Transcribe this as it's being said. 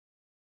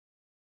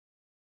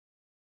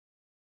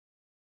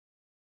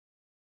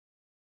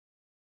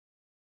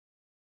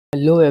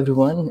Hello,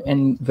 everyone,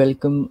 and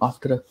welcome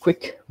after a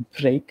quick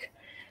break.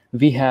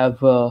 We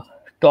have a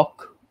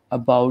talk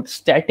about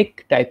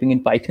static typing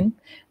in Python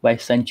by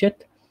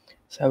Sanchit.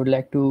 So I would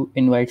like to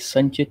invite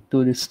Sanchit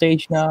to the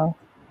stage now.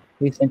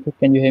 Hey, Sanchit,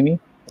 can you hear me?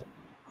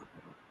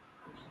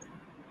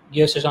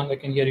 Yes, Shashank, I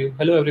can hear you.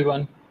 Hello,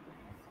 everyone.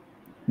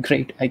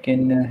 Great, I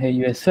can hear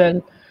you as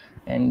well.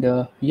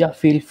 And yeah,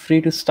 feel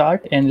free to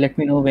start and let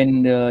me know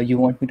when you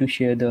want me to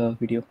share the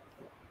video.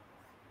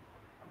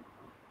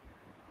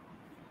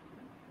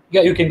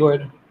 Yeah, you can go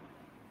ahead.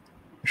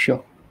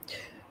 Sure.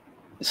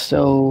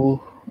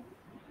 So,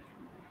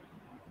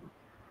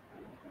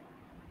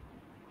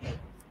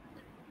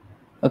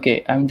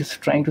 okay, I'm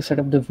just trying to set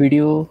up the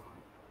video,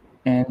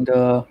 and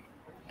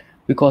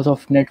because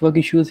of network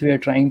issues, we are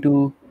trying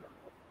to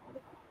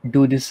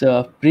do this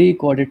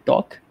pre-recorded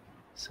talk.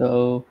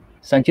 So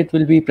Sanchit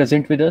will be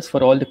present with us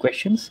for all the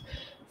questions.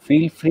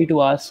 Feel free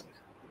to ask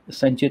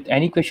Sanchit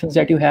any questions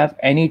that you have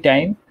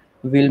anytime.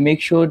 We'll make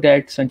sure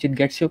that Sanchit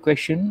gets your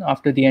question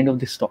after the end of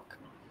this talk.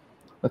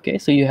 Okay,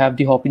 so you have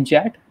the hop in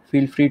chat.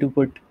 Feel free to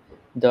put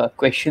the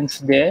questions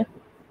there,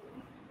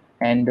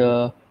 and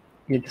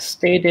you just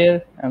stay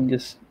there. I'm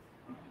just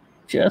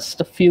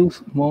a few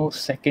more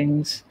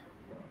seconds,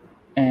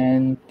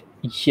 and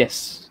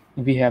yes,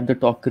 we have the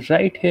talk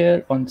right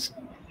here on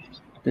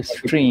the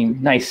stream.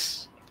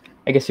 Nice.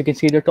 I guess you can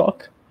see the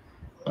talk.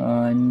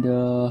 And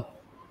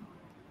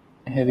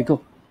here we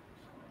go.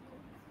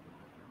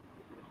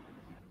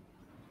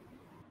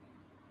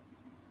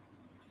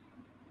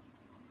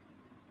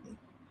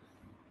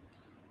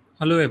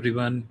 Hello,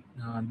 everyone.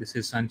 This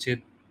is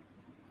Sanchit,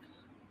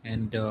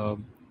 and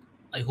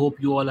I hope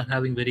you all are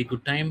having very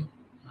good time.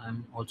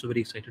 I'm also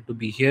very excited to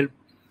be here.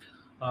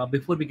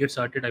 Before we get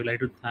started, I would like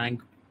to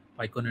thank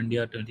PyCon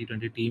India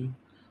 2020 team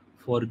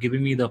for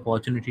giving me the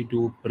opportunity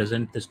to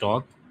present this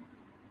talk.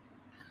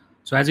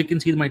 So, as you can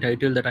see in my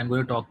title, that I'm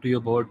going to talk to you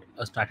about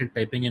static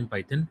typing in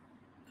Python.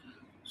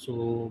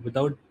 So,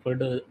 without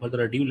further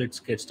ado, let's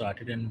get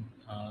started and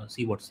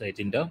see what's the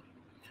agenda.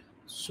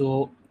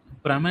 So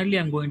primarily,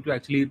 I'm going to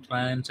actually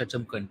try and set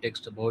some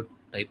context about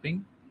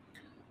typing,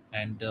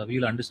 and we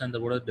will understand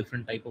that what are the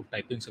different type of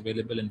typings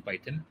available in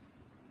Python,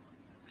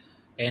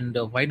 and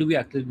why do we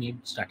actually need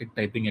static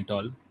typing at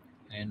all?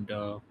 And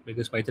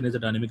because Python is a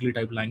dynamically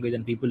typed language,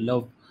 and people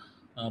love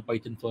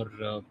Python for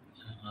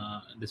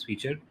this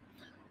feature.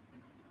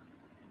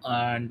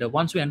 And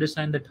once we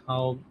understand that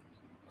how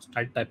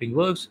static typing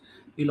works,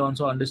 we'll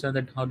also understand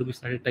that how do we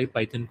static type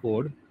Python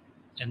code,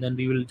 and then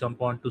we will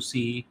jump on to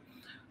see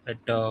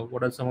that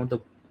what are some of the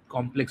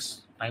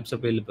complex types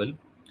available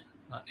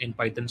in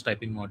Python's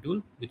typing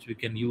module, which we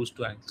can use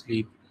to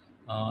actually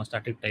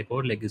static type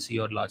our legacy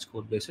or large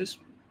code bases.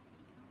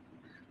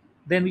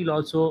 Then we'll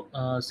also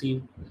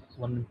see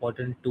one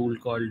important tool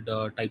called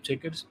type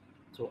checkers.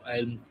 So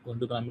I'm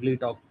going to primarily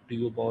talk to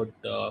you about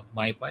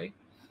MyPy,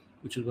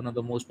 which is one of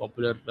the most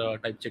popular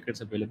type checkers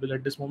available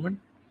at this moment.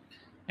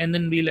 And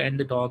then we'll end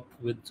the talk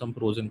with some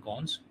pros and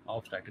cons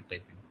of static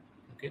typing.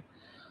 Okay.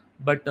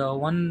 But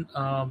one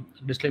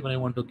disclaimer I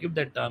want to give,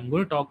 that I'm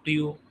going to talk to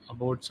you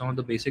about some of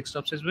the basic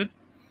stuffs as well.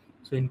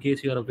 So in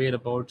case you are aware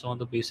about some of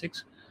the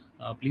basics,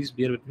 please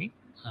bear with me.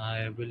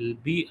 I will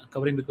be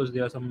covering because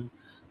there are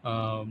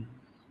um,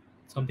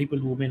 some people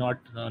who may not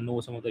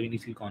know some of the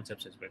initial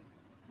concepts as well.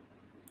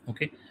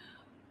 Okay.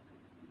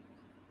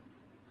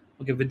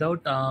 Okay.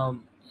 Without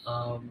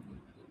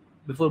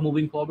before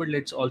moving forward,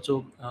 let's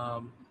also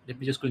let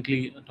me just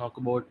quickly talk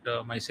about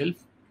myself.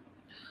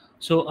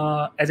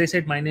 So, as I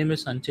said, my name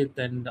is Sanchit,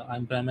 and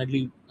I'm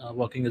primarily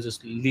working as a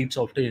lead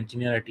software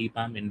engineer at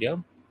EPAM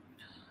India.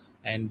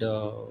 And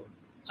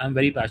I'm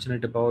very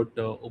passionate about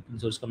open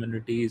source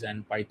communities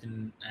and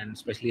Python, and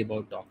especially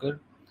about Docker.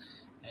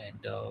 And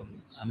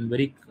I'm a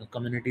very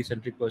community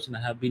centric person.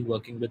 I have been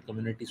working with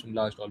communities from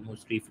last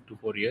almost 3 to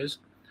 4 years.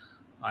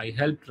 I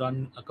helped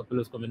run a couple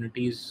of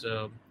communities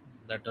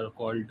that are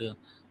called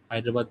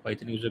Hyderabad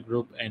Python User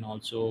Group, and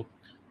also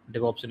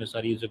DevOps and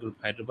SRE User Group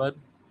Hyderabad.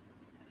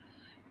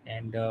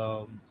 And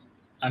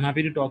I'm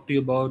happy to talk to you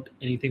about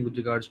anything with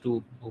regards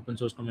to open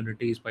source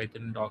communities,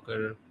 Python,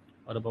 Docker,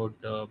 or about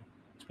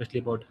especially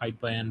about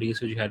HyperPy and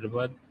DSOG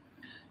Hyderabad.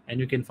 And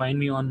you can find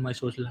me on my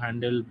social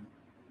handle,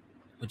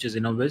 which is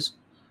Innoviz.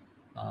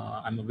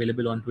 I'm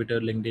available on Twitter,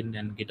 LinkedIn,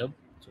 and GitHub.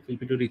 So feel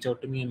free to reach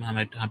out to me. I'm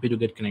happy to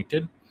get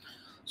connected.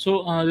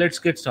 So let's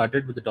get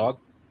started with the talk.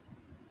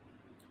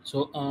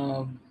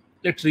 So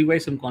let's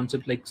revise some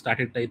concepts like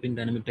static typing,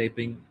 dynamic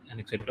typing, and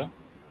etc.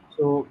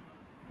 So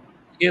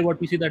here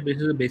what we see, that this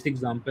is a basic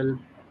example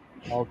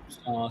of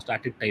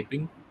static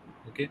typing.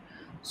 Okay,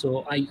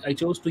 so I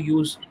chose to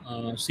use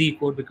C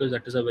code because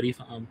that is a very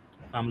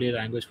familiar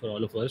language for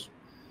all of us.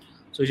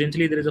 So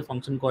essentially there is a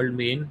function called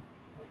main,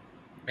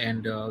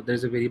 and there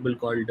is a variable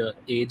called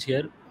age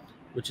here,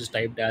 which is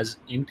typed as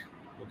int.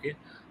 Okay,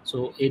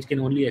 so age can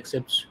only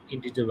accept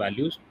integer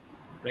values,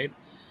 right?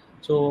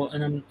 So,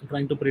 and I'm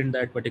trying to print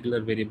that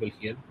particular variable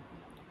here.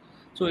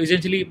 So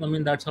essentially, I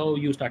mean, that's how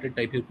you started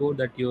type your code,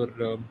 that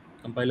your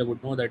compiler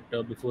would know that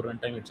before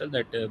runtime itself,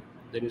 that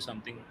there is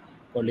something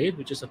called age,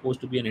 which is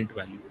supposed to be an int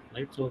value,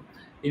 right? So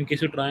in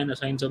case you try and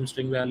assign some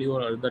string value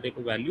or other type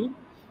of value,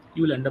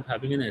 you will end up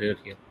having an error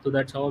here. So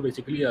that's how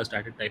basically a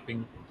static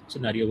typing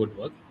scenario would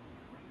work.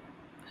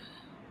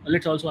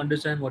 Let's also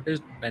understand what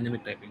is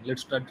dynamic typing.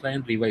 Let's try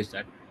and revise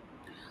that.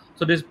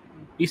 So this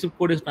piece of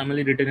code is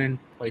primarily written in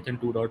Python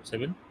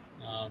 2.7.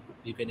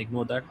 You can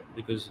ignore that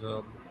because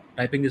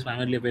typing is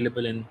primarily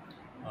available in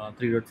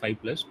 3.5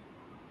 plus.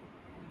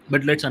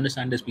 But let's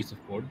understand this piece of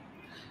code.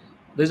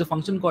 There's a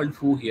function called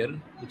foo here,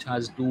 which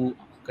has two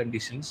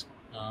conditions.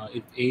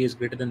 If a is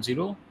greater than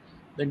 0,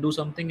 then do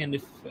something, and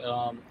if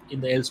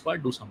in the else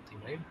part, do something,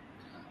 right?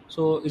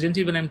 So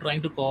essentially, when I'm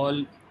trying to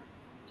call,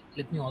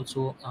 let me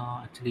also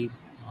actually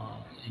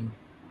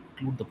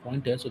include the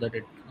pointer so that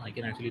I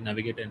can actually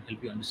navigate and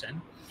help you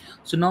understand.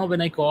 So now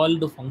when I call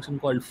the function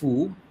called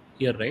foo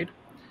here, right,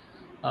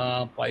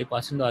 by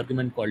passing the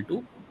argument called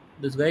to,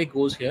 this guy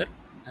goes here,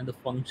 and the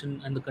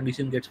function and the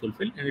condition gets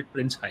fulfilled, and it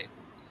prints high.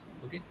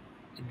 Okay,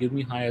 it gives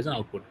me high as an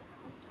output.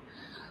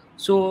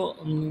 So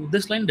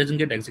this line doesn't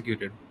get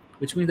executed,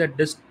 which means that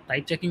this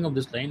type checking of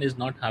this line is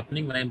not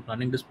happening when I'm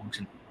running this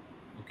function.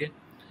 Okay,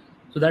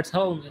 so that's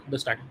how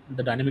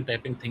the dynamic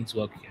typing things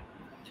work here.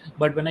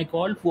 But when I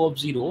call foo of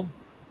 0,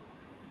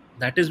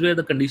 that is where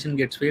the condition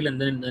gets failed, and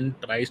then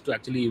tries to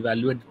actually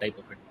evaluate the type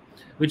of it.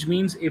 Which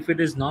means if it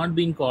is not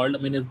being called, I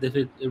mean, if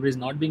it is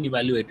not being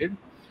evaluated,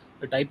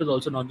 the type is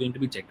also not going to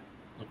be checked.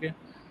 Okay,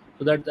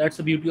 so that's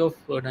the beauty of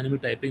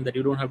dynamic typing, that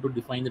you don't have to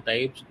define the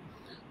types.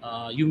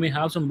 You may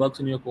have some bugs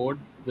in your code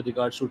with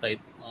regards to type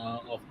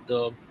of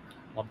the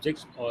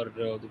objects or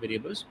the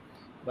variables,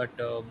 but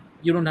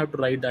you don't have to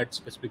write that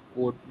specific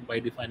code by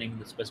defining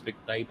the specific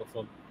type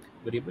of a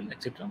variable,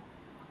 etc.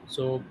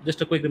 So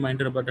just a quick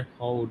reminder about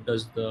how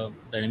does the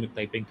dynamic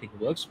typing thing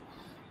works.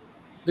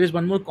 There is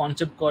one more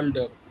concept called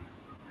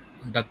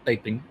duck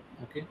typing.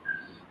 Okay,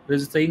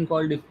 there's a saying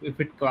called if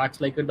it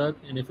quacks like a duck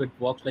and if it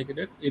walks like a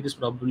duck, it is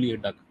probably a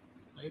duck,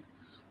 right?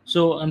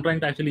 So I'm trying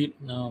to actually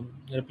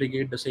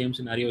replicate the same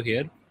scenario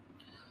here.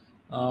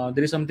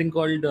 There is something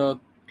called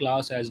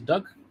class as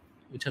duck,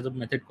 which has a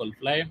method called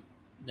fly.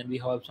 Then we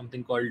have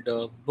something called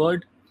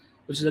bird,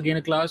 which is again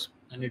a class,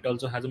 and it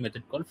also has a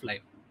method called fly,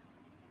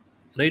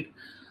 right?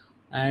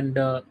 And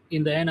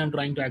in the end, I'm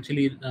trying to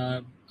actually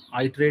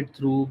iterate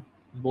through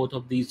both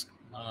of these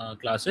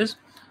classes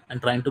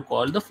and trying to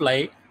call the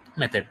fly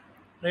method,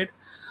 right?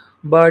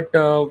 But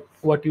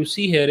what you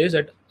see here is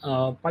that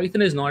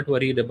Python is not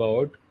worried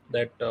about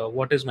that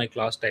what is my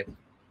class type,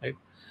 right?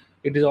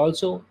 It is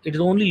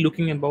only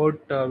looking about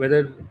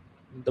whether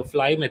the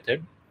fly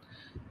method,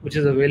 which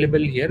is available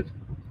here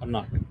or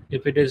not.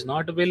 If it is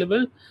not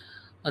available,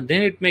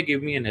 then it may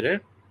give me an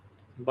error,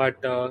 but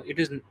it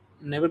is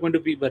never going to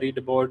be worried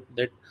about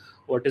that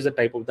what is the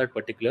type of that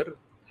particular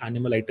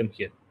animal item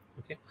here.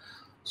 Okay,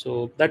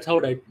 so that's how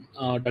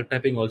duck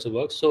typing also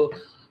works. So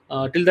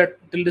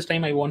till this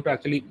time, I want to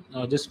actually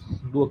just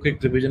do a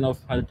quick revision of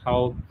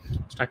how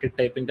static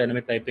typing,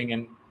 dynamic typing,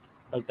 and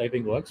duck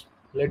typing works.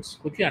 Let's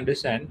quickly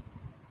understand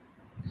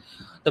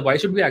the why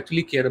should we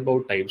actually care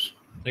about types,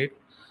 right?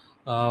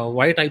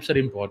 Why types are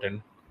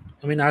important.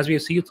 I mean, as we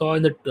saw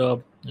in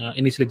the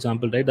initial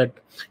example, right, that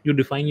you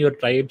define your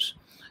types,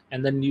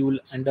 and then you will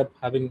end up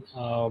having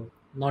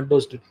not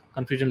those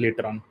confusion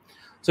later on.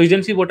 So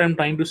essentially, what I'm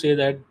trying to say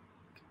that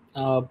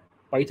uh,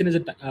 Python is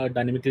a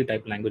dynamically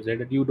typed language, right?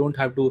 That you don't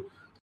have to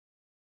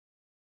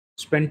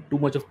spend too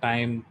much of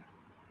time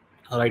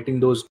writing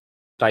those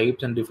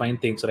types and define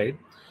things, right?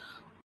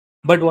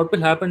 But what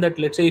will happen that,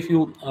 let's say if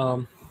you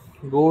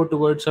go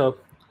towards a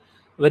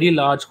very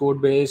large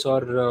code base,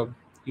 or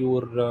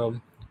your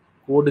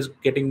code is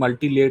getting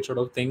multi-layered sort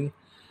of thing,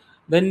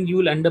 then you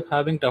will end up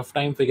having tough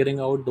time figuring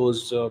out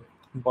those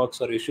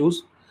bugs or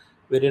issues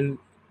wherein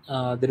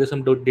there is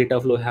some data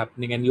flow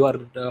happening, and you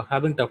are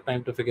having tough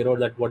time to figure out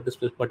that what this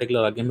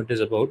particular argument is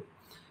about,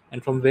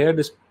 and from where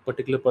this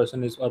particular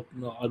person is, or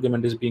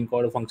argument is being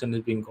called, or function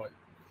is being called.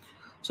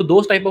 So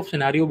those type of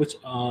scenario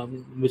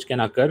which can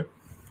occur.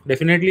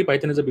 Definitely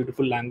Python is a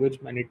beautiful language,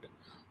 and it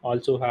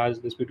also has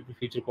this beautiful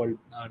feature called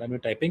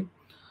dynamic typing,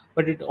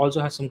 but it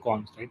also has some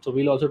cons, right? So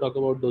we'll also talk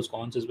about those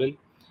cons as well.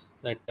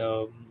 That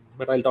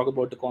but I'll talk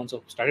about the cons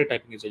of static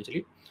typing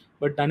essentially.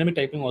 But dynamic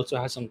typing also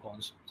has some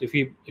cons. So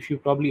if you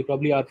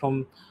probably are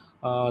from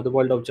the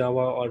world of Java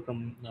or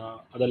from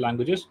other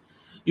languages,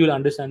 you will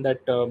understand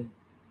that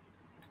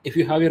if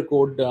you have your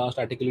code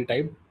statically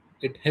typed,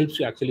 it helps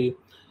you actually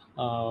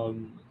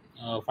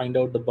find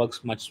out the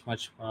bugs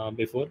much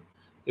before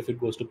if it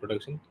goes to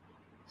production.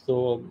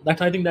 So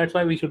that's, I think that's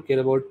why we should care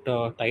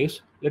about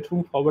types. Let's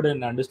move forward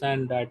and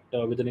understand that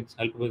with an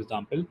help of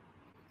example.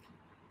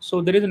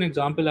 So there is an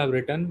example I've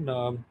written,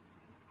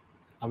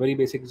 a very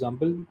basic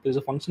example. There's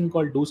a function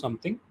called do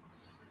something,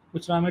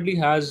 which primarily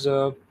has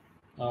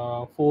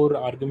four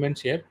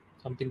arguments here.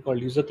 Something called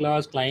user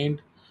class,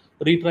 client,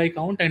 retry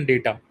count, and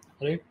data,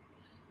 right?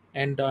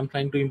 And I'm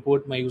trying to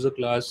import my user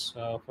class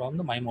from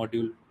the my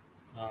module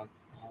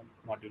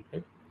module,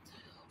 right?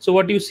 So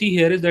what you see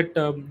here is that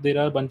there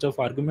are a bunch of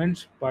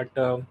arguments, but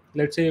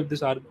let's say if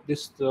this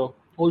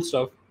whole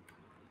stuff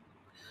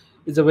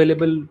is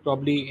available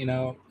probably in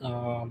a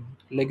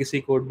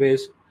legacy code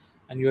base,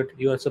 and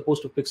you are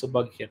supposed to fix a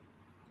bug here.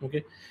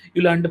 Okay,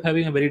 you'll end up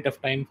having a very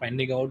tough time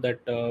finding out that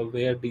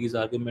where these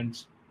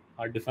arguments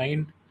are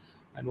defined,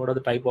 and what are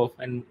the type of,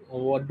 and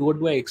what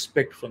do I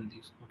expect from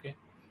these. Okay,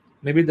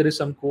 maybe there is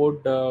some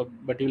code,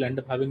 but you'll end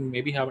up having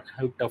maybe have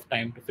tough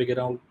time to figure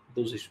out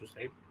those issues,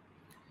 right?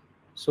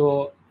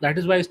 So that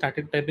is why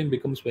static typing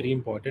becomes very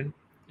important.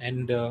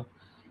 And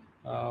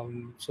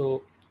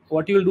so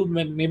what you will do,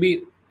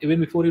 maybe even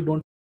before you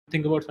don't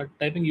think about static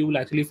typing, you will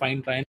actually try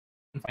and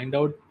find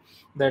out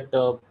that,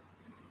 that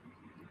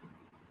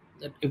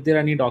if there are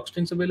any doc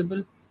strings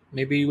available.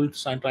 Maybe you will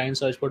try and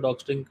search for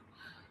doc string,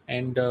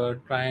 and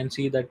try and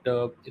see that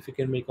if you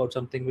can make out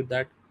something with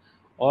that.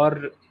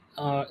 Or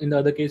in the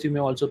other case, you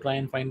may also try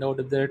and find out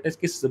if there are test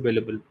cases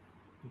available.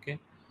 Okay,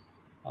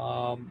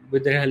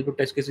 with the help of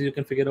test cases, you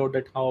can figure out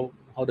that how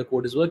the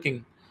code is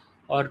working.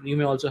 Or you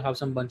may also have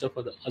some bunch of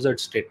other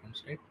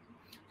statements, right?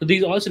 So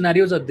these all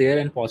scenarios are there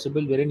and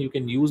possible, wherein you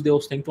can use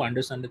those things to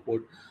understand the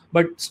code.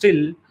 But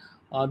still,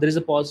 there is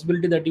a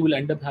possibility that you will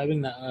end up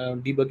having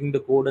debugging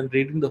the code and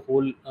reading the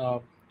whole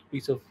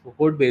piece of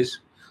code base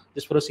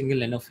just for a single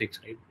line of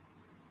fix, right?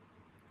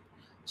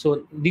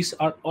 So these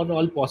are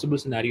all possible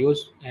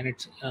scenarios, and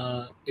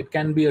it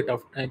can be a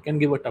tough, it can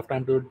give a tough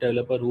time to a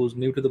developer who's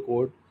new to the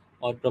code,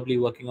 or probably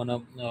working on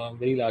a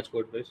very large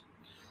code base.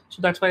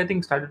 So that's why I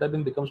think static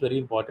typing becomes very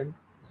important.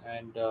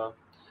 And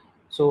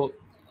so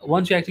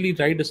once you actually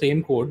write the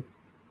same code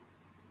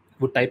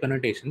with type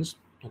annotations,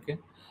 okay,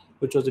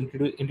 which was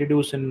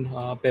introduced in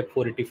PEP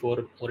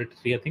 484 or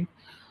 83, I think.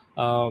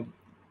 Uh,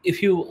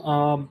 if you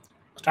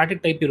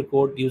static type your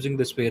code using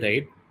this way,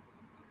 right?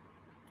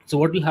 So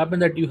what will happen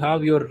that you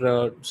have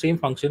your same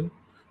function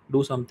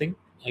do something.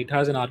 It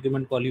has an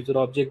argument called user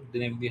object.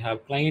 Then we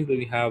have client, where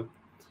we have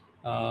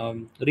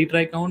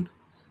retry count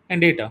and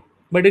data.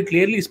 But it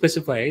clearly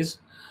specifies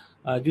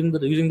using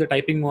the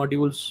typing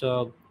modules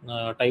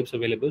types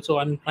available. So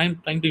I'm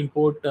trying to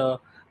import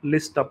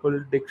list,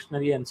 tuple,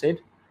 dictionary, and set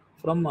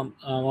from a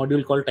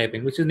module called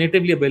typing, which is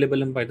natively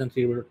available in Python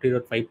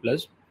 3.5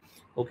 plus.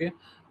 Okay,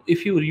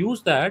 if you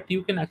use that,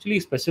 you can actually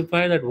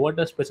specify that what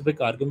a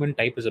specific argument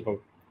type is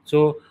about.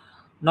 So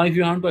now if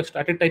you want to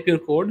static type your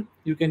code,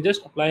 you can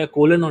just apply a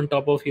colon on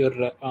top of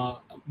your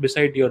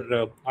beside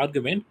your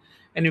argument,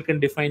 and you can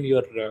define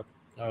your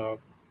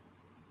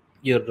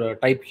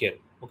type here.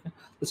 Okay,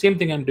 the same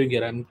thing I'm doing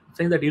here. I'm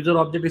saying that user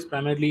object is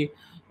primarily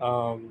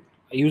a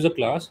user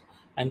class,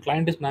 and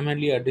client is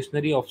primarily a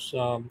dictionary of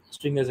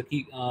string as a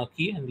key,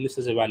 and list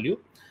as a value.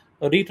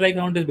 A retry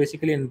count is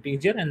basically an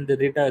integer, and the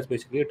data is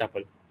basically a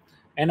tuple.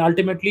 And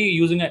ultimately,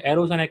 using an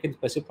arrow sign, I can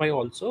specify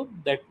also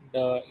that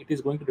it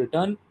is going to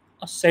return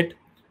a set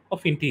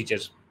of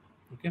integers.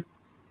 Okay,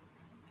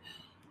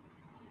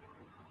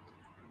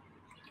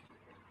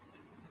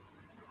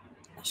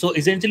 so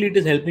essentially, it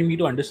is helping me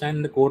to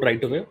understand the code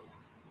right away,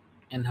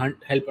 and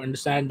help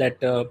understand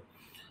that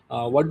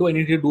what do I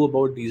need to do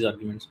about these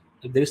arguments.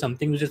 If there is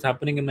something which is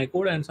happening in my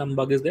code and some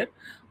bug is there,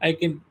 I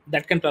can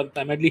that can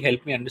primarily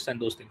help me understand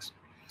those things.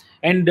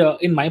 And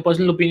in my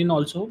personal opinion,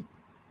 also,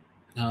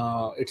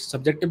 it's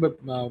subjective,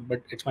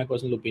 but it's my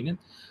personal opinion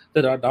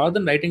that rather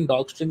than writing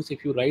doc strings,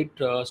 if you write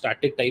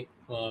static type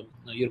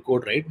your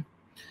code, right,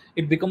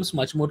 it becomes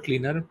much more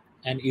cleaner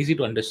and easy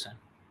to understand.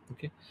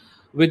 Okay,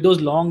 with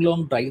those long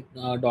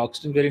doc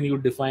string wherein you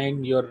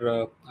define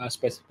your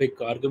specific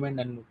argument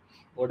and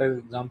what are the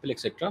example,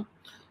 etc.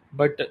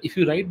 But if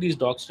you write these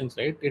doc strings,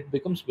 right, it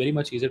becomes very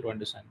much easier to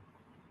understand.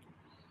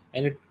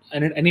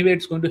 Anyway,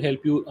 it's going to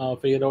help you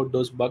figure out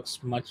those bugs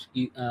much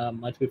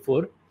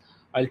before.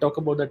 I'll talk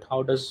about that,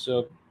 how does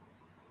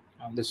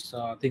this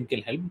thing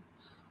can help.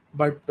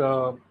 But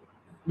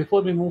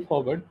before we move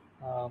forward,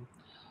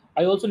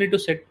 I also need to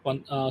set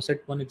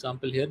one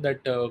example here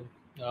that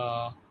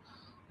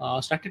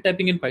uh, static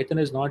typing in Python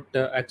is not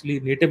actually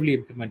natively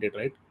implemented,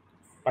 right?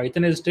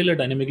 Python is still a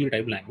dynamically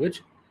typed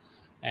language,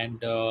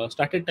 and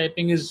static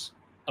typing is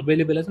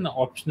available as an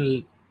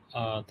optional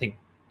thing.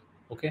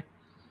 Okay,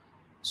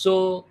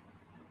 so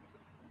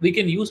we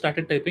can use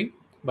static typing,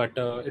 but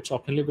it's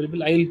optionally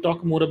available. I'll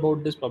talk more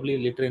about this probably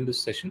later in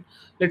this session.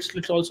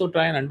 Let's also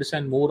try and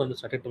understand more on the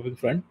static typing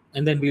front,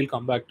 and then we'll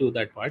come back to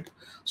that part.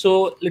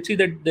 So let's see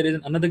that there is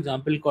another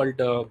example called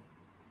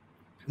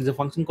there's a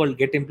function called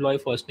get employee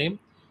first name.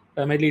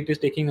 Primarily, it is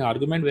taking an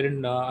argument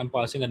wherein I'm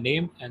passing a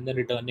name and then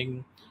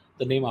returning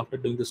the name after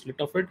doing the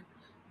split of it.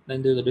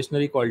 Then there's a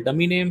dictionary called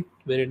dummy name,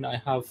 wherein I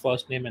have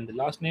first name and the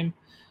last name.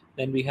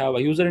 Then we have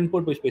a user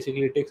input, which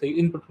basically takes the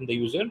input from the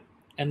user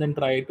and then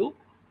try to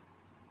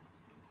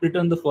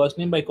return the first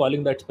name by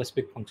calling that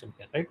specific function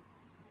here, right?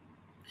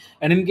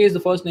 And in case the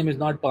first name is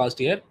not passed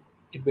here,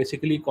 it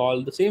basically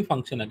call the same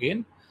function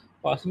again,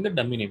 passing the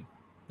dummy name.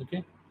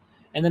 Okay,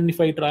 and then if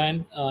I try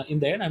and in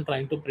the end, I'm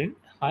trying to print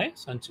hi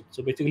Sanchit.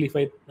 So basically, if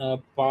I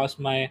pass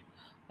my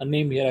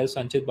name here as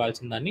Sanchit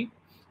Balchandani,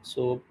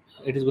 so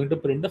it is going to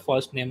print the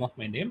first name of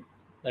my name.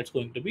 That's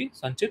going to be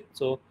Sanchit.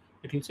 So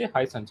it will say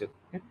hi Sanchit.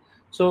 Okay,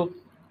 so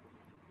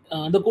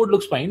the code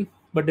looks fine,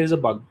 but there's a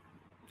bug.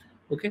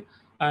 Okay,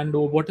 And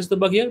what is the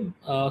bug here?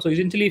 So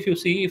essentially, if you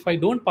see, if I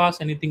don't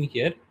pass anything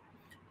here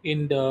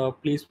in the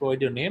please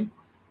provide your name,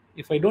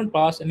 if I don't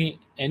pass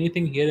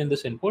anything here in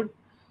this input,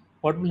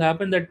 what will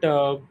happen that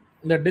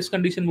this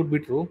condition would be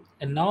true,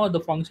 and now the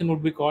function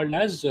would be called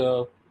as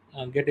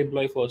get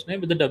employee first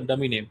name with the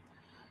dummy name,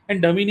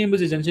 and dummy name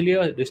is essentially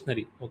a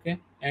dictionary. Okay,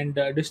 and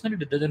dictionary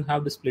doesn't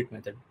have the split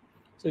method,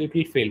 so it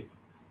will fail.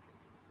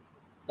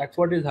 That's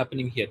what is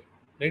happening here,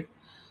 right?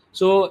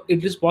 So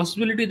it is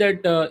possibility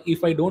that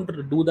if I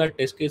don't do that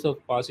test case of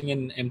passing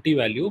an empty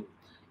value,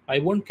 I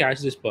won't catch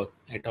this bug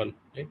at all,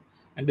 right?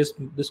 And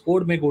this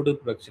code may go to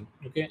production,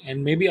 okay,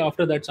 and maybe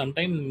after that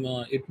sometime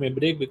it may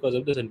break because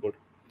of this input.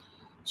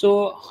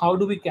 So how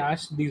do we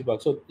catch these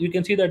bugs? So you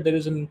can see that there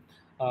is an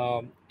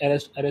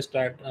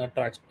stack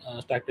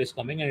trace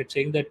coming, and it's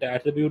saying that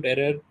attribute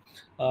error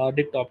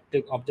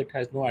object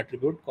has no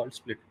attribute called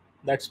split.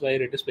 That's why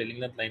it is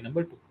failing at line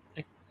number 2.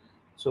 Right?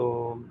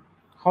 So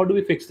how do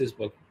we fix this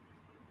bug?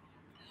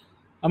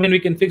 I mean, we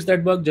can fix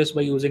that bug just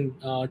by using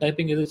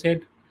typing, as I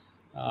said.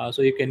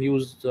 So you can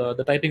use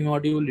the typing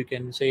module. You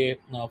can say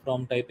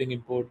from typing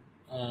import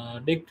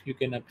dict. You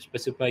can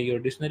specify your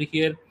dictionary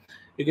here.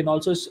 You can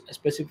also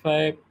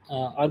specify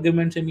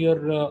arguments in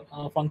your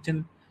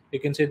function. You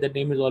can say that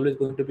name is always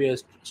going to be a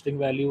string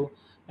value,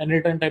 and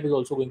return type is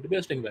also going to be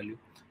a string value.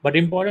 But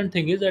important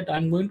thing is that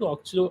I'm going to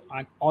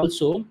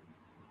also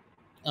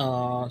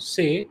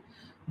say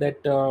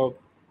that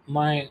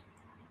my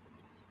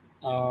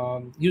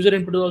user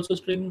input is also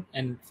string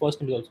and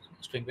first name is also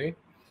string, right?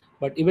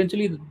 But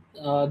eventually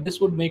this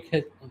would make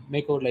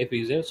our life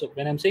easier. So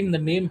when I'm saying the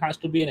name has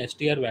to be an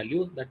str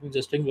value, that means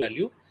a string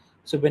value.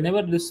 So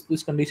whenever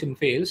this condition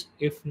fails,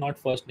 if not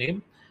first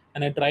name,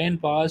 and I try and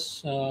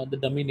pass the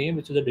dummy name,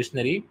 which is a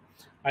dictionary,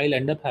 I'll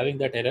end up having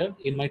that error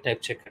in my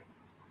type checker.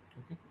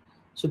 Okay,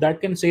 so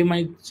that can save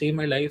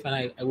my life, and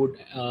I would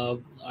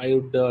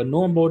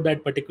know about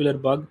that particular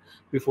bug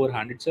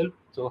beforehand itself.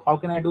 So how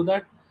can I do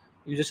that?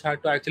 You just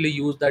have to actually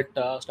use that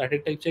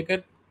static type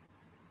checker.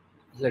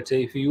 Let's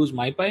say if you use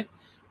mypy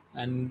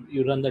and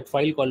you run that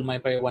file called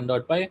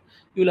mypy1.py,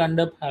 you'll end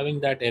up having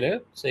that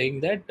error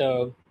saying that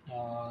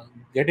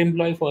get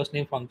employee first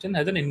name function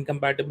has an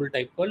incompatible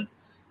type called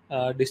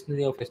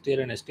dictionary of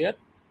str and str,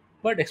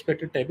 but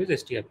expected type is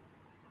str.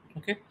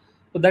 Okay,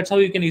 so that's how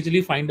you can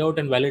easily find out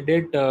and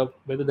validate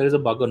whether there is a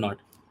bug or not.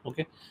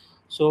 Okay,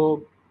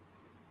 so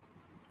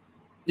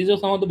these are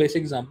some of the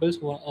basic examples.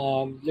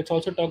 Let's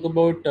also talk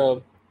about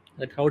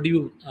that how do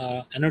you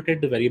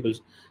annotate the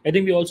variables. I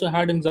think we also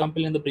had an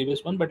example in the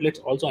previous one, but let's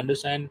also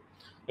understand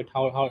that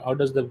how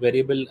does the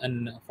variable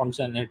and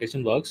function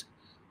annotation works.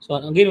 So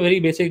again, a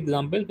very basic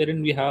example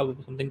wherein we have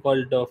something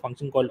called a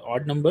function called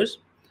odd numbers,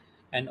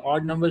 and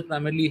odd numbers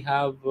primarily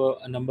have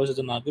a numbers as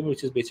an argument,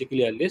 which is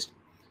basically a list,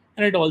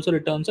 and it also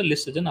returns a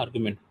list as an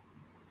argument.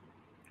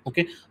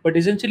 Okay, but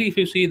essentially if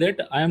you see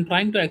that I am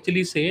trying to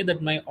actually say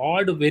that my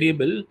odd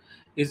variable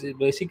is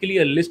basically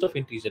a list of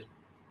integer,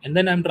 and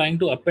then I'm trying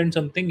to append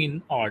something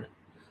in odd.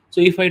 So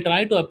if I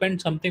try to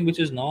append something which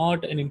is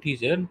not an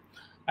integer,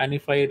 and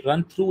if I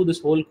run through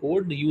this whole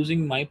code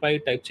using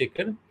mypy type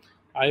checker,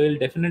 I will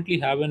definitely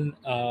have an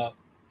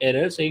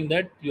error saying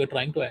that you are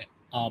trying to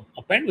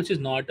append which is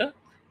not a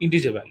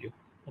integer value.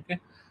 Okay,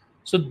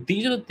 so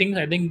these are the things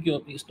I think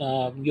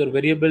your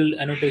variable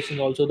annotation,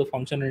 also the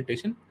function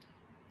annotation,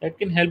 that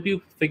can help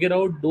you figure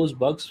out those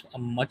bugs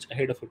much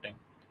ahead of your time.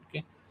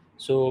 Okay,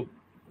 so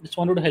just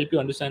wanted to help you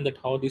understand that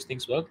how these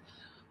things work.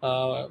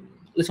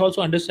 Let's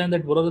also understand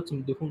that what are the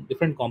some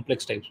different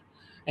complex types,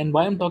 and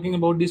why I'm talking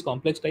about these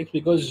complex types,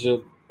 because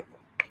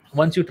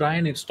once you try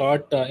and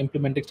start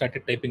implementing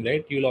static typing,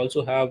 right, you'll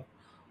also have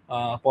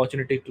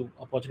opportunities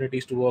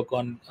to work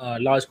on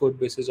large code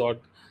bases,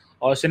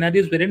 or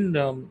scenarios wherein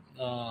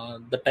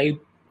the type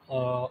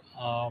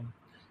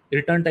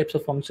return types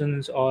of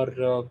functions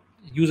or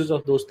uses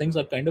of those things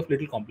are kind of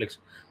little complex.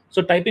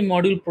 So typing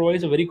module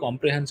provides a very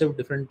comprehensive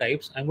different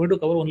types. I'm going to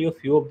cover only a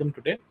few of them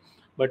today,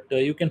 but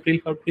you can feel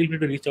free to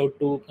reach out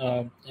to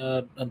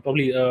and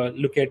probably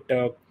look at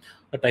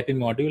a typing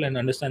module and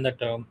understand that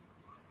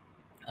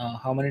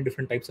how many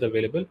different types are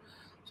available.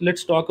 So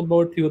let's talk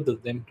about few of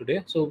them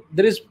today. So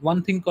there is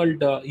one thing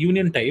called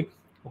union type.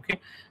 Okay,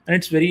 and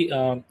it's very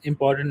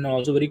important and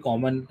also very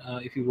common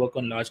if you work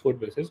on large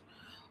code bases.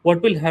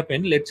 What will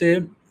happen? Let's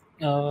say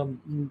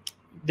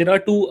there are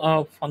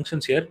two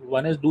functions here.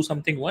 One is do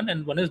something one,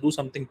 and one is do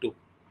something two.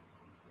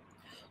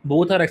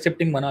 Both are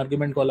accepting one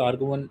argument called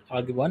arg1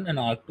 and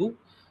arg2.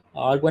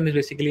 Arg1 is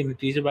basically an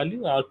integer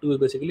value. Arg2 is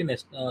basically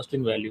a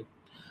string value.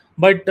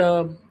 But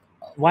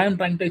why I'm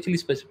trying to actually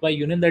specify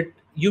union, that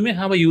you may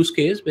have a use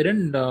case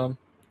wherein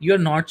you're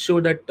not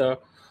sure that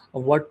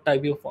what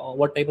type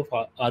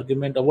of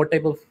argument or what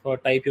type of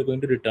type you're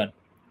going to return.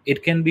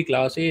 It can be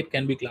class A, it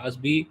can be class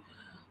B,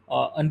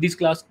 and this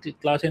class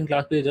A and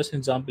class B is just an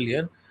example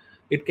here.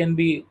 It can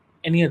be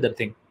any other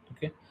thing.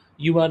 Okay,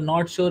 you are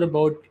not sure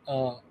about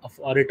of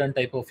a return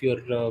type of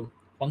your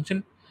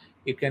function.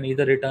 It can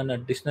either return a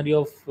dictionary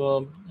of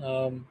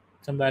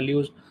some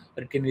values,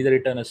 or it can either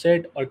return a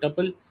set or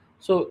tuple.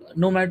 So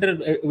no matter,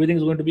 everything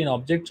is going to be an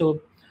object.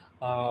 So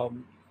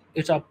um,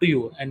 it's up to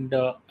you, and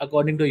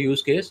according to a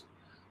use case.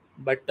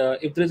 But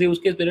if there is a use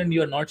case wherein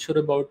you are not sure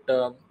about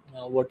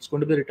what's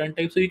going to be the return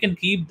type, so you can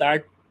keep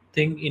that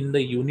thing in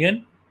the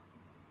union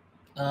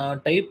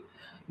type,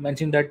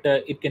 mentioning that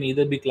it can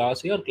either be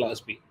class A or class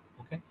B.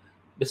 Okay,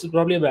 this is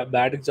probably a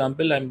bad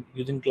example. I'm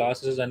using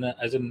class as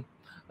an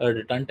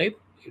return type.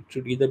 It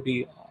should either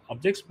be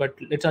objects, but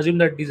let's assume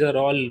that these are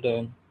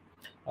all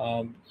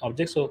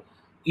objects. So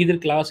either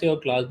class A or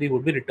class B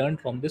would be returned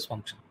from this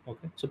function.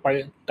 Okay, so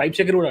type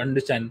checker would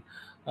understand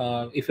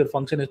if your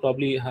function is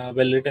probably well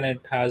written,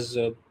 it has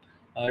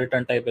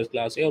return type as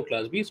class A or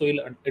class B, so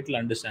it'll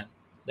understand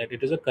that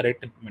it is a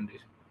correct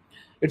implementation.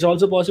 It's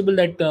also possible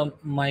that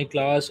my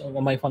class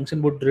or my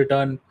function would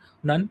return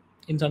none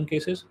in some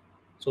cases.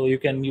 So you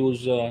can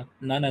use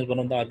none as one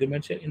of the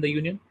arguments here in the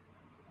union.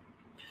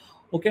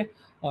 Okay.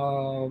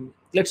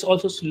 Let's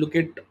also look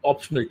at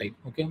optional type.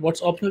 Okay,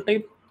 what's optional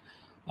type?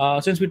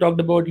 Since we talked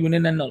about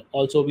union, and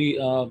also we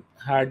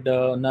had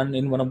none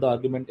in one of the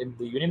argument in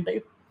the union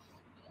type.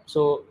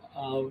 So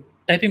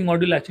typing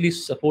module actually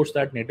supports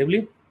that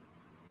natively,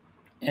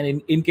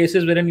 and in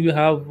cases wherein you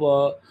have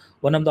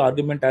one of the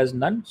argument as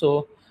none,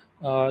 so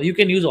you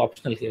can use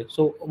optional here.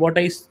 So what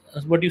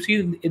you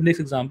see in this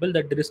example,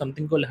 that there is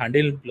something called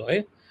handle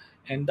employee,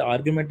 and the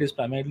argument is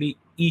primarily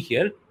e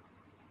here,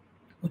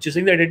 which is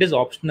saying that it is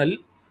optional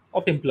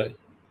of employee.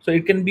 So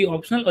it can be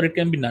optional or it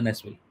can be none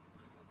as well.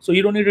 So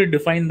you don't need to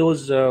define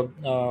those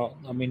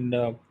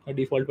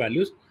default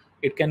values.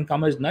 It can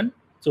come as none.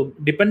 So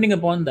depending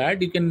upon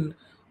that, you can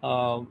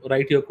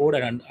write your code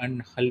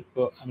and help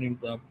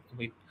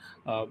wait,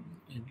 uh,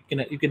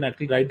 you can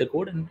actually write the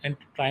code and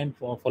try and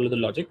follow the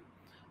logic.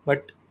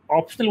 But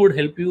optional would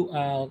help you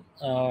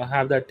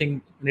have that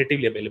thing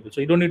natively available,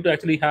 so you don't need to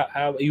actually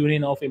have a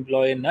union of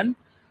employee and none.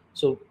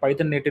 So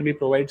Python natively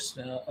provides,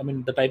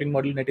 the typing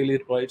model natively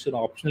provides an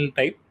optional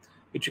type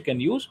which you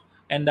can use,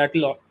 and that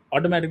will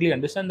automatically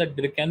understand that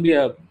there can be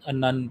a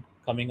none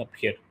coming up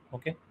here.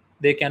 Okay,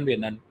 they can be a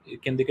none.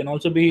 They can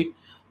also be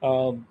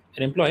an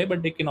employee,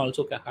 but they can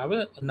also have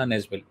a none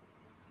as well.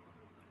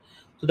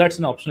 So that's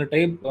an optional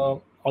type,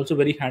 also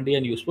very handy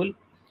and useful.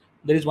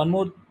 There is one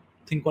more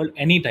thing called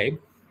any type,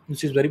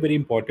 which is very very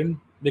important,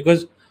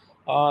 because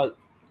a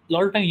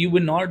lot of time you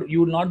will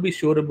not be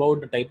sure about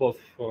the type of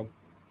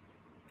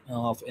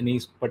any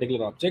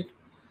particular object.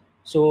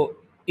 So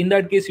in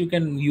that case, you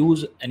can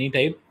use any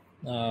type.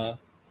 uh,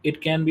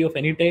 it can be of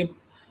any type,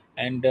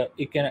 and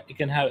it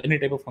can have any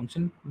type of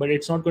function, but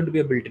it's not going to be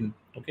a built-in.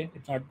 Okay,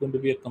 it's not going to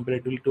be a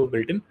comparatively to a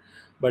built-in,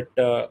 but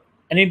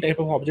any type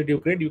of object you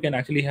create, you can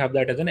actually have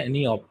that as an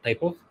any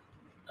type of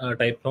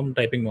type from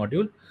typing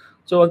module.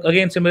 So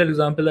again, similar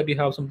example, that you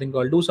have something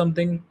called do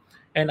something,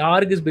 and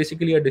arg is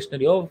basically a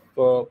dictionary of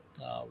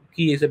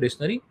key is a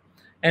dictionary,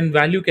 and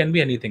value can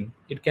be anything.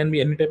 It can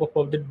be any type of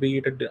object, be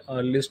it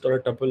a list or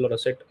a tuple or a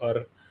set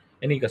or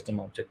any custom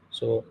object.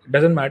 So it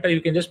doesn't matter,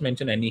 you can just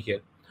mention any here.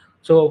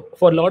 So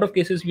for a lot of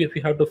cases, if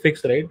you have to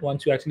fix, right,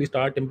 once you actually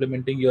start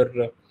implementing your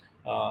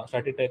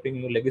started typing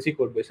your legacy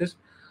code basis,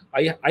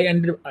 I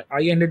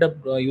ended up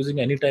using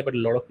any type at a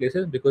lot of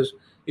places, because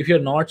if you're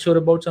not sure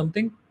about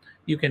something,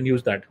 you can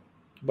use that.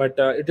 But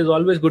it is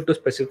always good to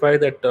specify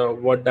that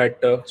what that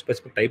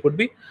specific type would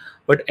be.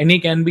 But any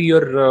can be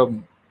your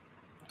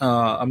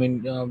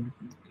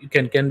you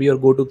can be your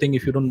go-to thing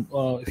if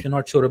you're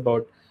not sure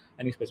about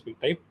any specific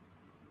type.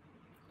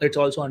 Let's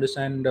also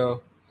understand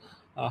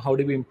how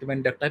do we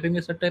implement duck typing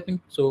as a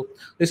typing. So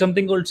there's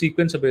something called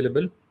sequence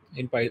available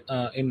in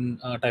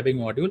typing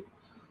module.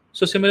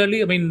 So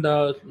similarly,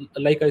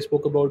 like I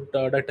spoke about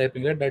duck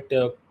typing, right,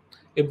 that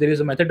if there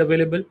is a method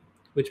available,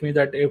 which means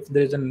that if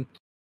there is an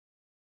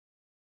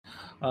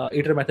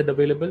iter method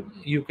available,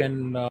 you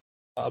can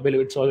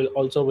available. It's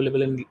also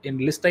available in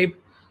list type,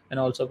 and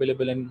also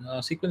available in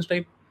sequence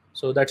type.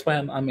 So that's why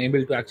I'm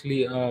able to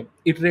actually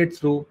iterate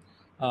through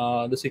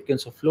the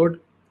sequence of load,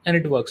 and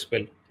it works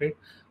well, right?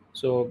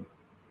 So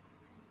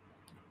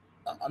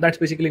that's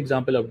basically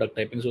example of duck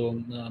typing. So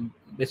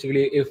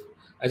basically, if,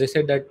 as I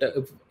said, that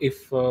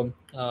if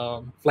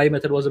fly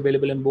method was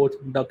available in both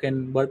duck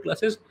and bird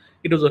classes,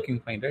 it was working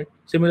fine, right?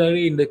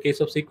 Similarly, in the case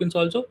of sequence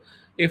also,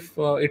 if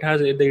it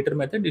has the iter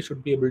method, you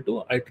should be able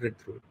to iterate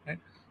through it, right?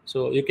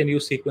 So you can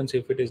use sequence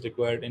if it is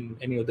required in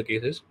any of the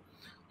cases.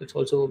 Let's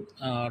also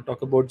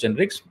talk about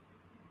generics.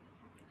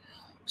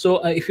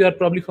 So if you are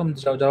probably from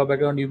Java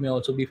background, you may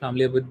also be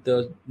familiar with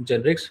the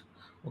generics.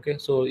 Okay,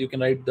 so you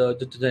can write the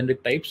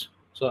generic types.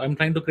 So I'm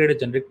trying to create a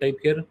generic type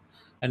here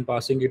and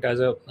passing it as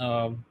a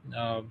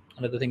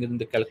another thing in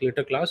the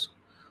calculator class.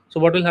 So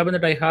what will happen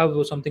that I have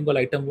something called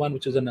item one,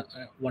 which is an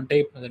one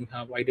type, and then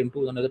have item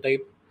two, another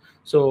type.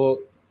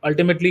 So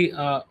ultimately,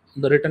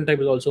 the return type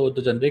is also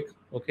the generic.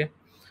 Okay,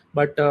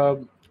 but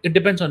it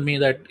depends on me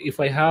that if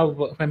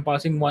I'm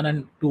passing one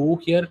and two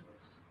here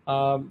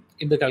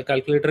in the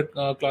calculator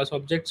class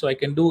object, so I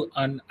can do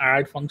an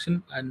add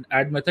function and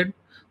add method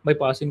by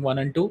passing one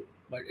and two,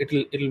 but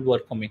it'll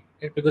work for me,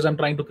 right? Because I'm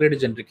trying to create a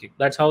generic key.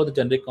 That's how the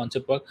generic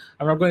concept works.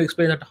 I'm not going to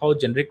explain that how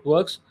generic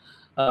works,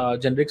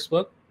 generics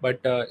work,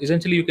 but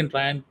essentially you can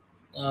try and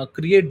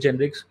create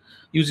generics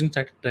using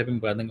static typing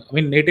Python. I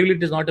mean, natively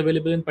it is not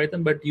available in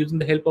Python, but using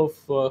the help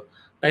of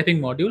typing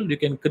module, you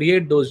can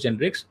create those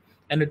generics,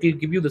 and it will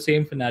give you the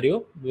same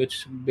scenario,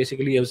 which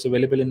basically is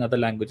available in other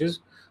languages.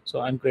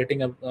 So I'm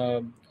creating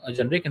a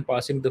generic and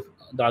passing the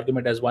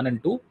argument as 1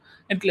 and 2,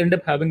 and it will end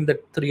up having the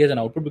 3 as an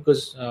output,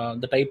 because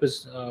the type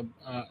is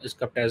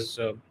kept as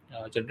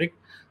generic.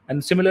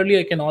 And similarly,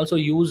 I can also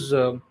use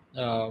uh,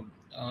 uh,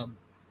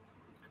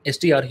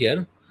 str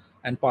here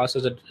and pass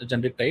as a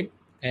generic type,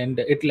 and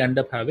it will end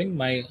up having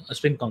my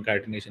string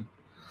concatenation.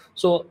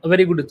 So a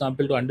very good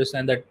example to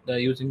understand that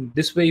using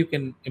this way you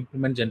can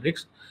implement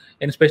generics,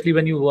 and especially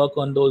when you work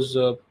on those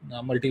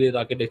multi-layer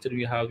architecture,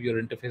 you have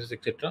your interfaces,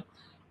 etc.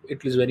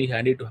 It is very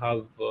handy to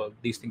have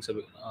these things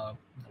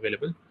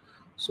available.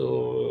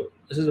 So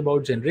this is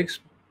about generics.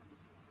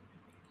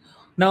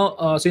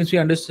 Now, since we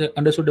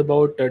understood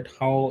about that,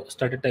 how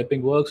static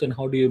typing works and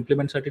how do you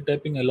implement static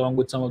typing along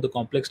with some of the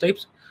complex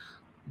types,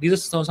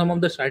 these are some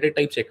of the static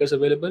type checkers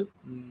available,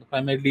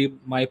 primarily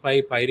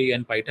MyPy, Pyri,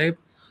 and PyType.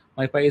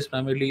 MyPy is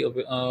primarily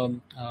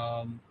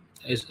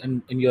is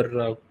in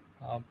your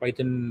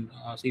Python,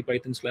 C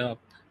Python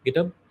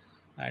GitHub,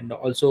 and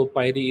also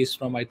Pyri is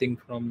from, I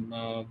think, from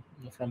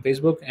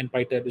Facebook, and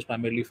PyType is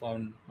primarily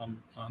from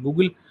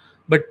Google.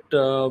 But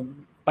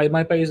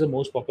MyPy is the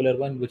most popular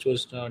one, which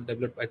was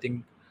developed, I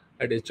think,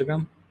 at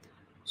Instagram.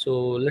 So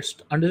let's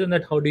understand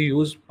that how do you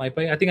use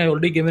MyPy. I think I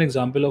already gave an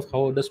example of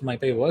how does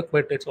MyPy work,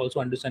 but let's also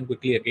understand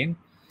quickly again.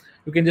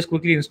 You can just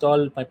quickly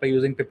install MyPy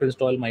using pip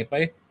install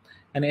MyPy,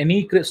 and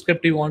any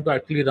script you want to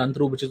actually run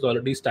through, which is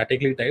already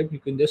statically typed, you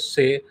can just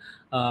say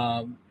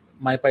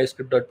MyPy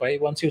script.py.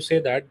 Once you say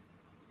that,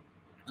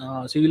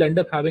 so you'll end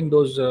up having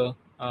those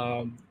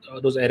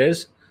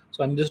errors.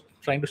 So I'm just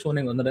trying to show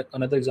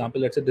another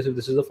example. Let's say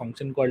this is a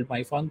function called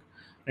myfunc,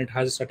 and it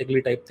has a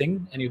statically typed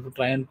thing, and if you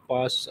try and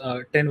pass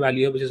 10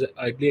 value, which is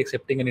ideally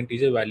accepting an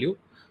integer value,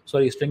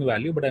 sorry, string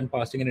value, but I'm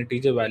passing an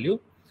integer value,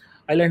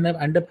 I'll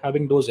end up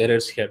having those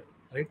errors here,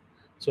 right?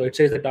 So it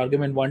says that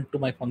argument 1 to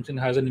my function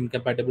has an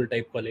incompatible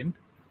type called int.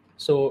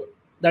 So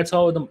that's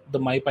how the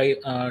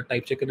mypy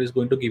type checker is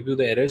going to give you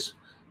the errors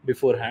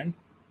beforehand.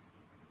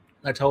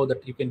 That's how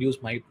that you can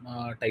use my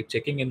type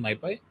checking in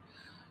mypy.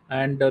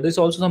 And there's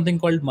also something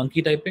called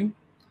monkey typing.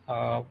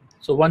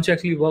 So once you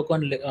actually work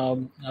on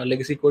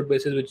legacy code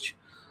bases which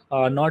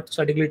are not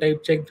statically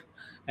type checked,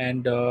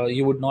 and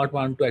you would not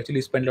want to actually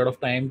spend a lot of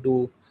time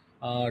to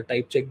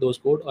type check those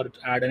code or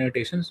add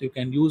annotations, you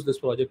can use this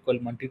project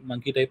called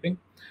monkey typing,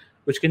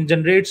 which can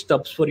generate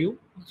stubs for you.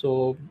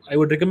 So I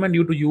would recommend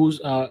you to use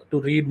to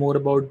read more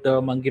about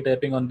monkey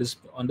typing on this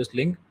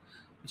link,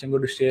 which I'm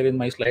going to share in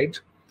my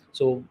slides.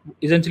 So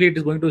essentially, it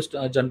is going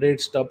to generate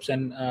stubs,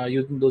 and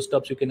using those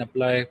stubs, you can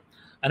apply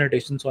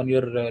annotations on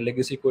your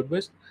legacy code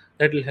base.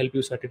 That will help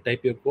you start to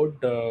type your code,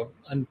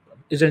 and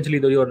essentially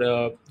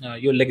your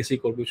legacy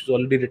code, which is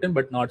already written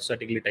but not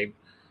statically typed.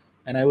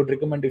 And I would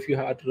recommend, if you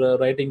are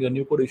writing your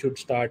new code, you should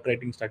start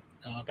writing type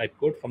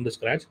code from the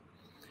scratch.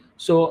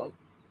 So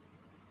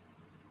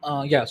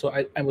yeah, so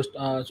I was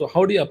so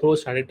how do you approach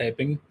static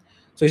typing?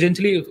 So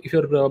essentially, if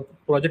your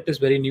project is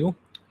very new,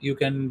 you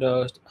can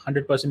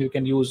 100% you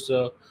can use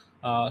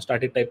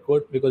static type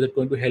code, because it's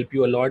going to help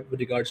you a lot with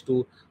regards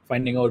to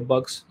finding out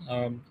bugs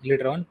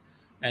later on.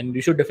 And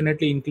you should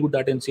definitely include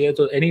that in CI.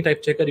 So any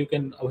type checker you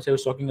can, as I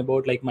was talking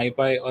about, like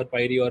MyPy or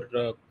Pyri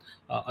or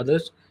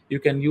others, you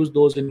can use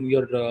those in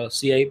your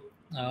CI,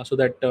 so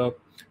that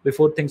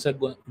before things are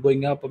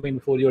going up, I mean,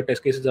 before your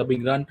test cases are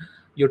being run,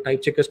 your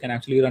type checkers can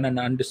actually run and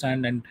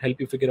understand and help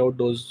you figure out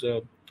those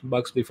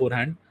bugs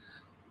beforehand.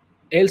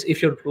 Else,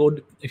 if your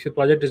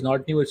project is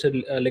not new, it's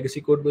a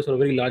legacy code base or a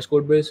very large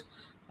code base,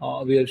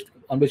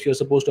 on which you're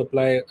supposed to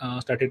apply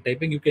static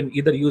typing, you can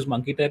either use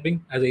monkey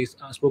typing, as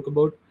I spoke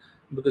about,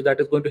 because that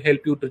is going to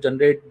help you to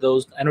generate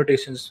those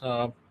annotations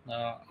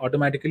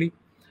automatically.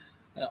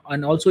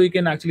 And also, you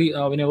can actually,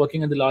 when you're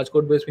working in the large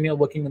code base, when you're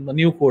working in the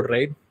new code,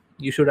 right,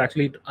 you should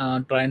actually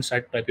try and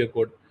start type your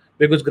code,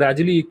 because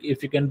gradually,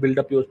 if you can build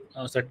up your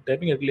static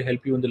typing, it will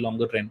help you in the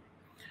longer run.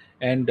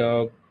 And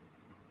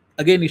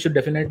again, you should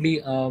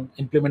definitely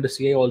implement the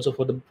CA also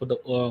for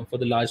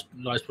the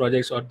large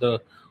projects or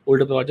the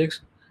older projects.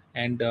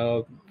 And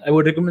I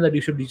would recommend that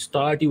you should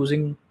start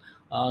using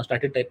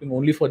static typing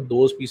only for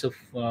those piece of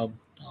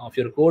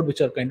your code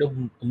which are kind of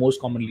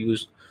most commonly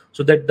used,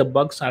 so that the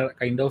bugs are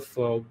kind of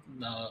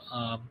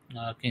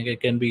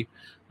can be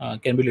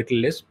little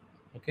less.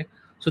 Okay.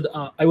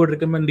 So I would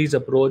recommend this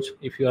approach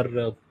if you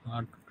are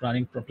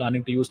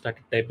planning to use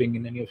static typing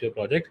in any of your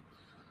projects.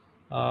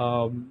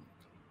 um,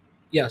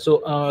 yeah, so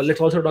let's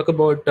also talk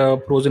about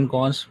pros and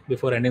cons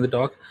before ending the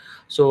talk.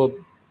 So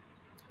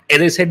as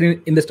I said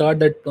in the start,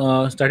 that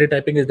static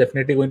typing is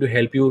definitely going to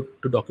help you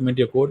to document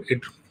your code.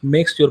 It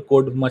makes your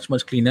code much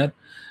cleaner,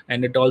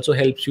 and it also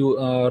helps you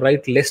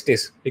write less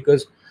tests,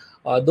 because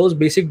those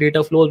basic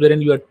data flows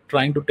wherein you are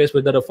trying to test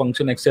whether a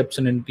function accepts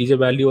an integer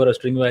value or a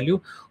string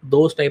value,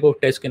 those type of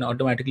tests can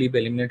automatically be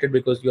eliminated,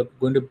 because you are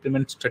going to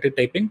implement static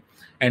typing,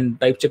 and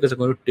type checkers are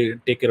going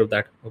to take care of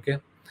that. Okay.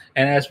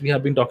 And as we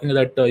have been talking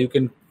that you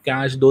can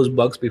catch those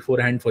bugs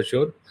beforehand for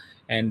sure.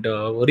 And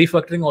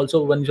refactoring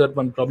also, when you're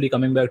probably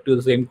coming back to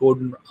the same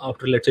code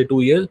after let's say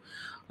 2 years,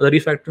 the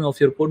refactoring of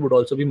your code would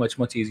also be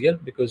much easier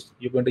because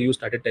you're going to use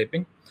static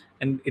typing,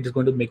 and it is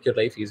going to make your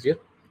life easier.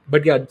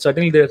 But yeah,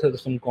 certainly there are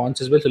some cons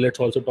as well, so let's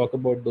also talk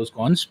about those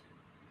cons.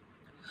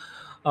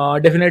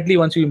 Definitely,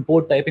 once you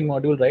import typing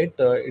module, right,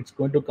 it's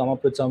going to come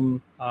up with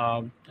some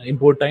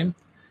import time.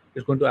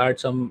 It's going to add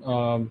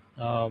some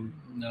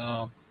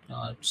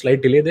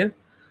slight delay there.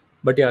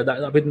 But yeah,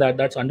 with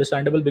that's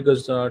understandable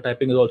because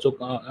typing is also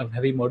a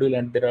heavy module,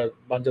 and there are a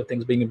bunch of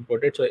things being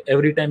imported. So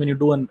every time when you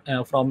do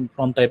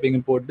from typing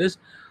import this,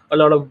 a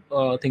lot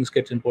of things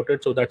gets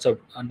imported. So that's a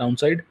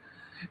downside.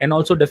 And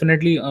also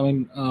definitely, I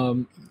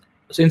mean,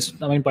 since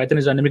I mean Python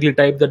is dynamically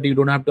typed, that you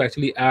don't have to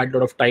actually add a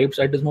lot of types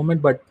at this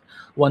moment. But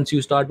once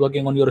you start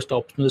working on your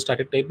optional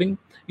static typing,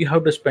 you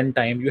have to spend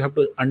time. You have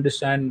to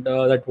understand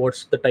that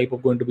what's the type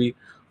of going to be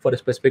for a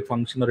specific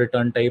function or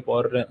return type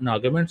or an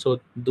argument.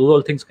 So those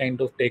all things kind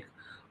of take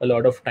a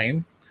lot of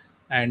time.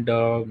 And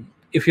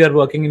if you are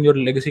working in your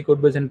legacy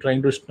code base and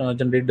trying to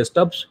generate the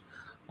stubs,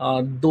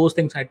 those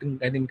things I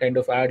think kind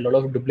of add a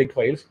lot of duplicate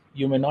files.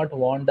 You may not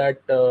want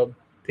that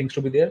things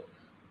to be there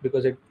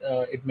because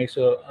it makes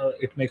your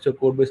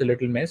code base a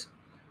little mess.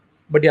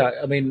 But yeah,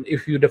 I mean,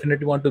 if you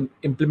definitely want to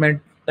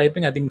implement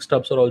typing, I think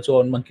stubs are also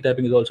on monkey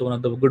typing is also one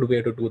of the good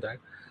way to do that.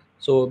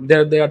 So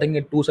they are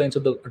thinking two sides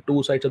of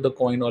the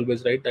coin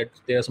always, right? That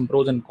there are some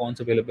pros and cons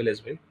available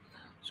as well.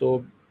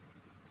 So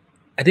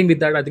I think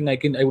with that,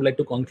 I would like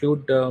to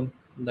conclude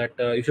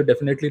that you should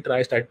definitely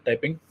try start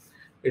typing.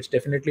 It's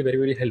definitely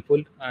very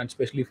helpful, and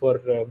especially for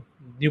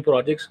new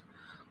projects,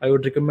 I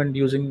would recommend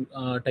using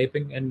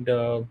typing, and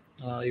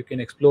you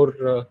can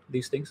explore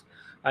these things.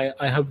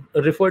 I have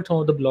referred some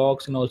of the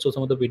blogs and also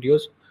some of the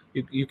videos.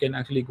 You can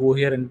actually go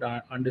here and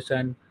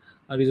understand.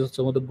 These are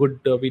some of the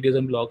good videos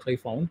and blogs I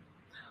found.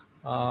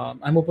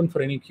 I'm open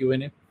for any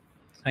Q&A.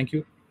 Thank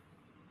you.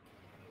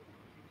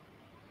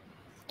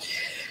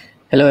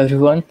 Hello,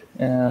 everyone.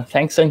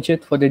 Thanks,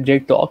 Sanchit, for the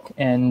great talk.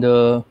 And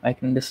I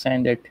can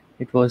understand that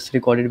it was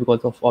recorded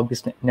because of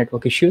obvious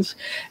network issues.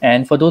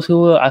 And for those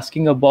who are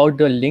asking about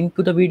the link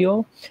to the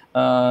video,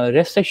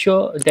 rest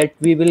assured that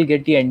we will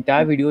get the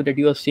entire video that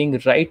you are seeing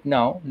right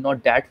now,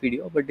 not that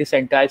video, but this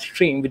entire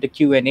stream with the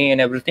Q&A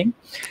and everything.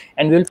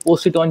 And we'll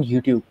post it on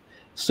YouTube.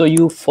 So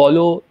you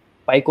follow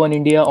PyCon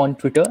India on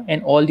Twitter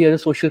and all the other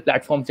social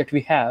platforms that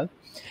we have.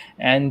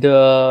 And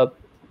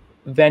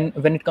when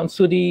it comes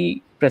to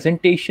the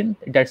presentation,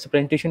 that's the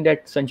presentation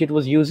that Sanchit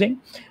was using.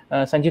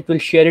 Sanchit will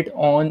share it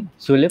on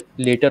Zulip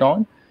later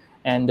on.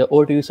 And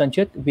over to you,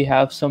 Sanchit. We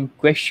have some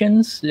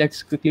questions.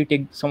 Let's quickly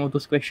take some of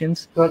those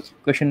questions. Sure.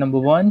 Question number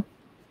one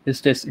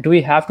is this: do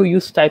we have to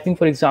use typing?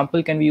 For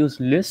example, can we use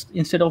list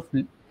instead of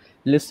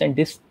list and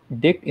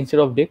dict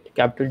instead of dict,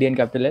 capital D and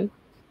capital L?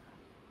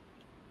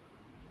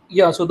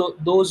 Yeah, so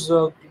those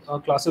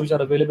classes which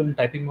are available in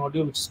typing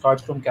module, which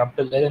starts from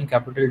capital L and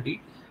capital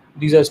D,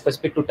 these are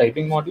specific to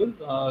typing module.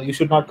 You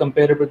should not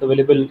compare it with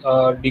available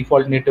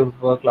default native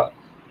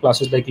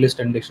classes like list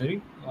and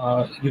dictionary.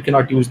 You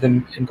cannot use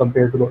them in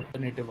compared to the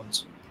native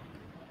ones.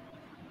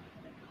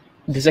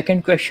 The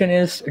second question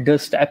is: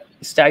 does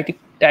static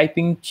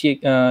typing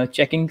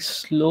checking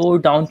slow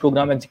down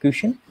program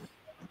execution?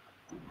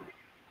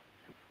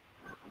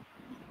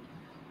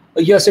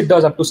 Yes, it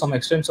does up to some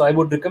extent. So I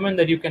would recommend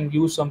that you can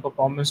use some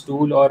performance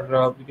tool,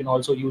 or you can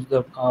also use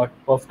the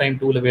perf time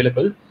tool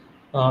available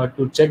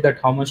to check that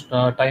how much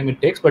time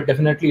it takes. But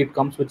definitely, it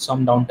comes with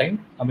some downtime.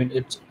 I mean,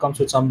 it comes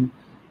with some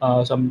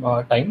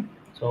time.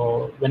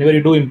 So whenever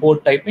you do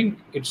import typing,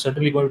 it's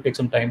certainly going to take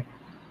some time.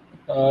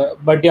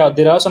 But yeah,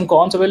 there are some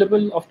cons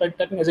available of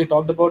typing, as I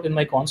talked about in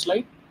my con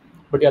slide.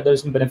 But yeah,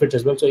 there's some benefits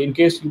as well. So in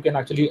case you can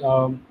actually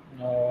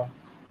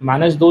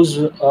manage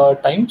those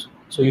times,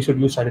 so you should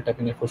use static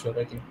typing for sure,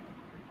 I think.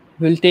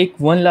 We'll take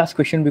one last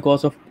question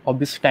because of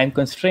obvious time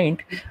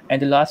constraint.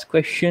 And the last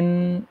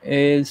question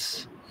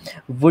is: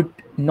 would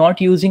not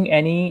using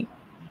any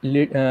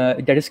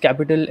that is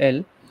capital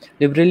L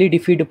liberally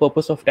defeat the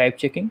purpose of type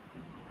checking?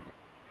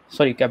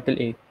 Sorry,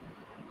 capital A.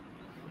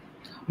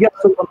 Yeah,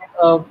 so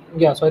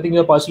so I think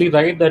you're partially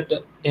right that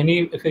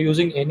any if you're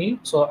using any.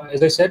 So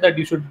as I said, that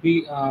you should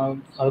be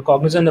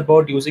cognizant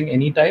about using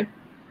any type.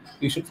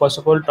 You should first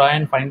of all try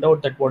and find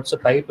out that what's the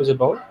type is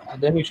about,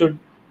 and then you should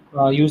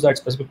use that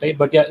specific type.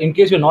 But yeah, in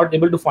case you're not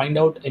able to find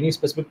out any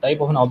specific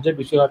type of an object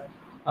which you are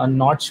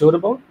not sure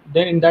about,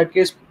 then in that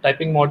case,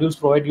 typing modules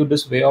provide you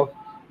this way of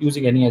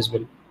using any as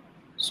well. Okay.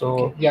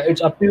 So yeah,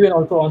 it's up to you, and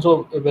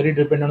also very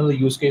dependent on the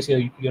use case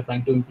you're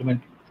trying to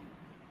implement.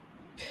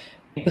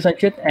 Thank you,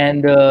 Sanchit.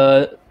 And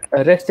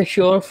rest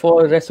assured,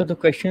 for rest of the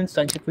questions,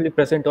 Sanchit will be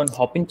present on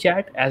Hopin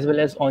Chat as well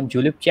as on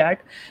Julep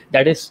Chat.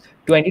 That is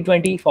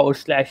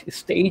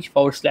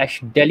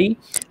 2020/stage/Delhi.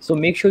 So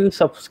make sure you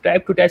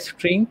subscribe to that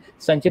stream.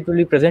 Sanchit will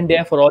be present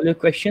there for all your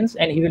questions,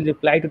 and he will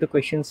reply to the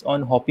questions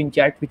on Hopin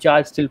Chat, which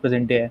are still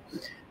present there.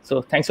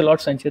 So thanks a lot,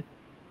 Sanchit.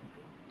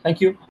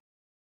 Thank you.